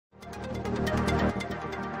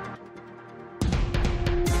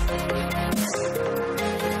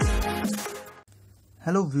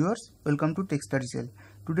Hello viewers, welcome to Tech Study Cell.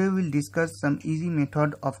 Today we will discuss some easy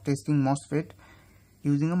method of testing MOSFET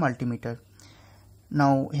using a multimeter.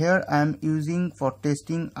 Now here I am using for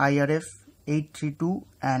testing IRF832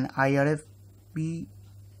 and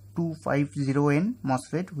IRFP250N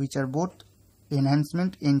MOSFET, which are both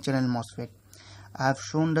Enhancement N-channel MOSFET. I have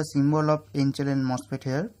shown the symbol of N-channel MOSFET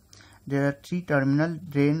here. There are three terminals: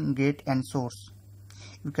 drain, gate and source.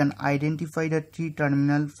 You can identify the three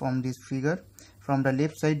terminals from this figure. From the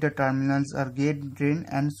left side, the terminals are gate, drain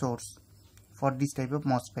and source for this type of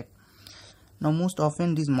MOSFET. Now most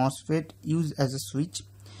often this MOSFET used as a switch.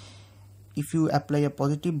 If you apply a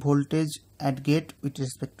positive voltage at gate with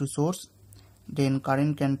respect to source, then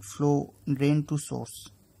current can flow drain to source.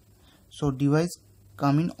 So device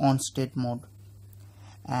come in on state mode.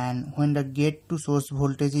 And when the gate to source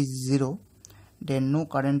voltage is 0, then no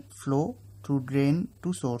current flow through drain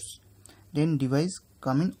to source. Then device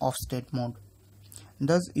come in off state mode.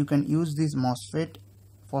 Thus you can use this MOSFET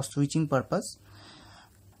for switching purpose,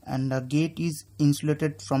 and the gate is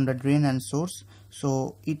insulated from the drain and source,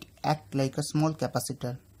 so it acts like a small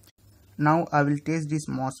capacitor. Now I will test this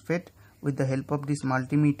MOSFET with the help of this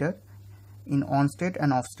multimeter in on state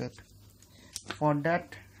and off state. For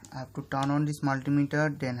that I have to turn on this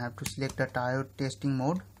multimeter, then I have to select the diode testing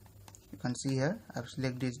mode. You can see here I have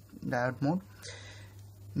selected this diode mode.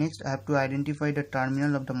 Next I have to identify the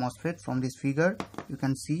terminal of the MOSFET. From this figure you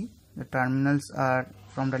can see the terminals are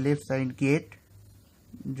from the left side gate,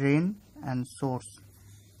 drain and source.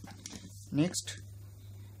 Next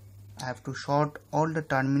I have to short all the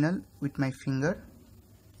terminal with my finger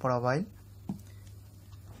for a while.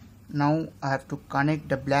 Now I have to connect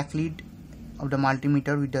the black lead of the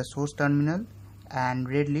multimeter with the source terminal and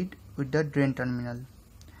red lead with the drain terminal.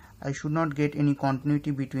 I should not get any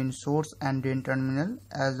continuity between source and drain terminal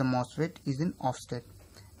as the MOSFET is in off state,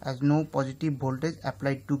 as no positive voltage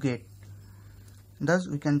applied to gate. Thus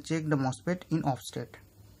we can check the MOSFET in off state.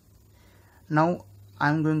 Now I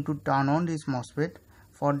am going to turn on this MOSFET.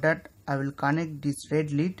 For that I will connect this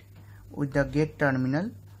red lead with the gate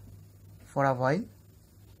terminal for a while.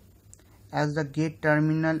 As the gate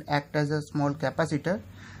terminal acts as a small capacitor,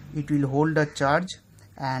 it will hold the charge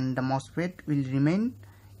and the MOSFET will remain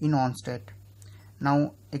in on state.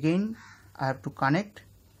 Now again I have to connect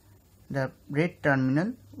the red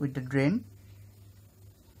terminal with the drain.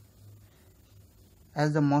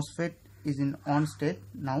 As the MOSFET is in on state,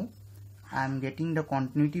 now I am getting the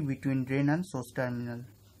continuity between drain and source terminal.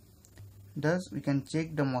 Thus we can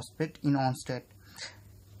check the MOSFET in on state.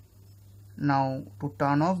 Now to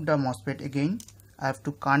turn off the MOSFET again, I have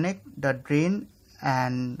to connect the drain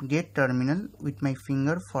and gate terminal with my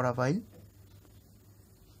finger for a while.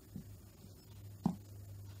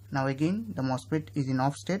 Now again the MOSFET is in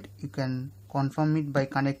off state. You can confirm it by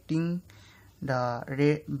connecting the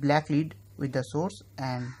black lead with the source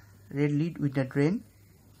and red lead with the drain.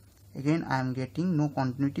 Again I am getting no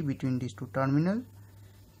continuity between these two terminals,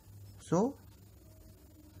 so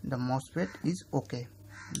the MOSFET is okay.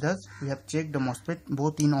 Thus we have checked the MOSFET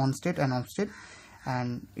both in on state and off state,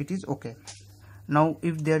 and it is okay. Now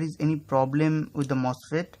if there is any problem with the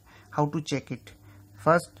MOSFET, how to check it?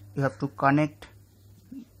 First you have to connect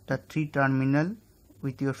the three terminal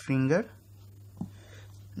with your finger.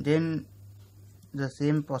 Then the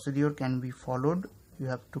same procedure can be followed. You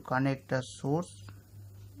have to connect the source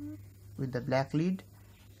with the black lead.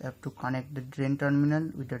 You have to connect the drain terminal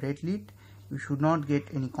with the red lead. You should not get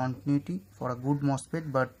any continuity for a good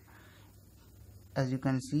MOSFET, but as you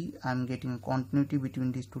can see I am getting continuity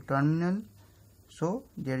between these two terminals, so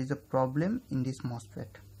there is a problem in this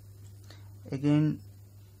MOSFET. Again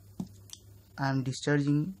I am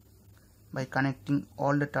discharging by connecting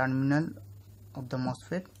all the terminal of the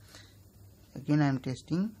MOSFET. Again I am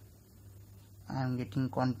testing. I am getting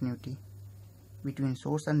continuity between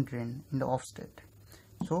source and drain in the off state,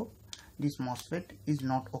 so this MOSFET is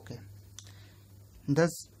not okay.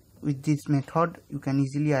 Thus with this method you can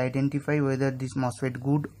easily identify whether this MOSFET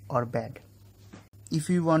good or bad. If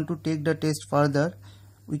you want to take the test further,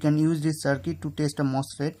 we can use this circuit to test a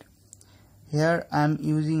MOSFET. Here I am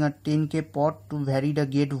using a 10K pot to vary the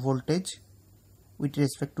gate voltage with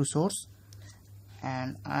respect to source,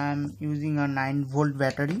 and I am using a 9V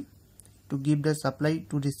battery to give the supply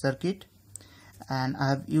to this circuit, and I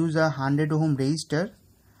have used a 100 ohm resistor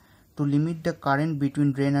to limit the current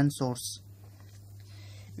between drain and source.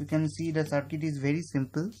 You can see the circuit is very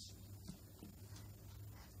simple,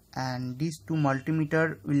 and these two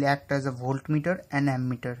multimeter will act as a voltmeter and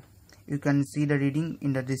ammeter. You can see the reading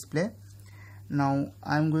in the display. Now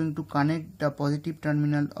I am going to connect the positive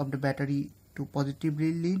terminal of the battery to positive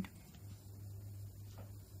lead,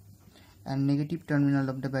 and negative terminal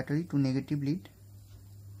of the battery to negative lead.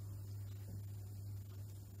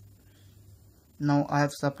 Now I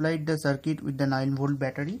have supplied the circuit with the 9 volt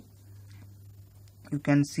battery. You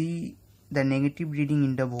can see the negative reading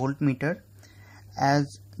in the voltmeter,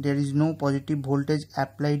 as there is no positive voltage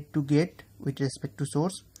applied to gate with respect to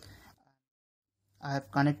source. I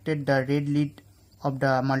have connected the red lead of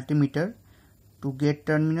the multimeter to gate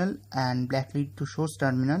terminal and black lead to source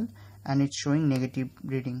terminal, and it's showing negative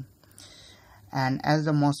reading. And as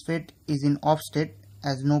the MOSFET is in off state,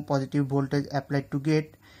 as no positive voltage applied to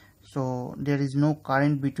gate, so there is no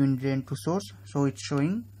current between drain to source, so it's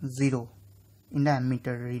showing 0 in the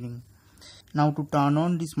ammeter reading. Now to turn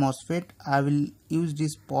on this MOSFET, I will use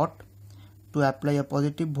this pot to apply a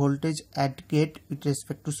positive voltage at gate with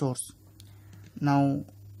respect to source. Now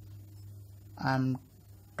I am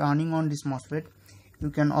turning on this MOSFET. You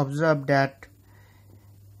can observe that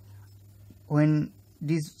when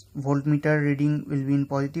this voltmeter reading will be in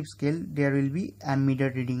positive scale, there will be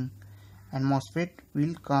ammeter reading and MOSFET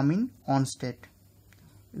will come in on state.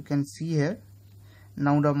 You can see here.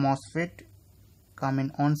 Now the MOSFET come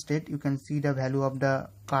in on state. You can see the value of the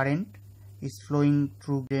current is flowing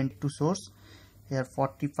through drain to source. Here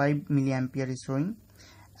 45 milliampere is showing,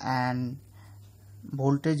 and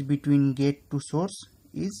voltage between gate to source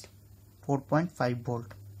is 4.5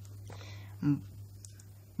 volt.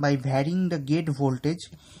 By varying the gate voltage,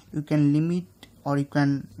 you can limit or you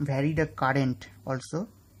can vary the current also.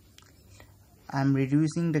 I am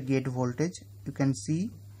reducing the gate voltage. You can see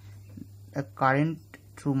the current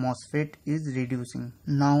through MOSFET is reducing.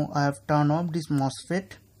 Now I have turned off this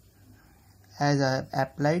MOSFET, as I have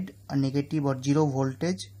applied a negative or 0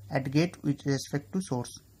 voltage at gate with respect to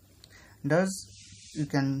source. Thus you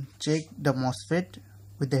can check the MOSFET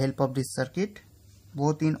with the help of this circuit,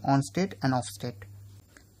 both in on state and off state.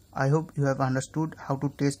 I hope you have understood how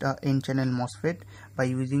to test a N-channel MOSFET by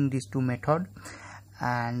using these two methods.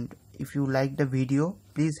 And if you like the video,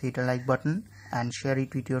 please hit a like button and share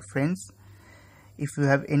it with your friends. If you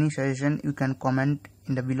have any suggestion, you can comment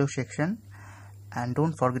in the below section, and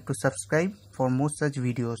don't forget to subscribe for more such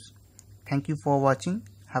videos. Thank you for watching.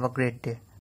 Have a great day.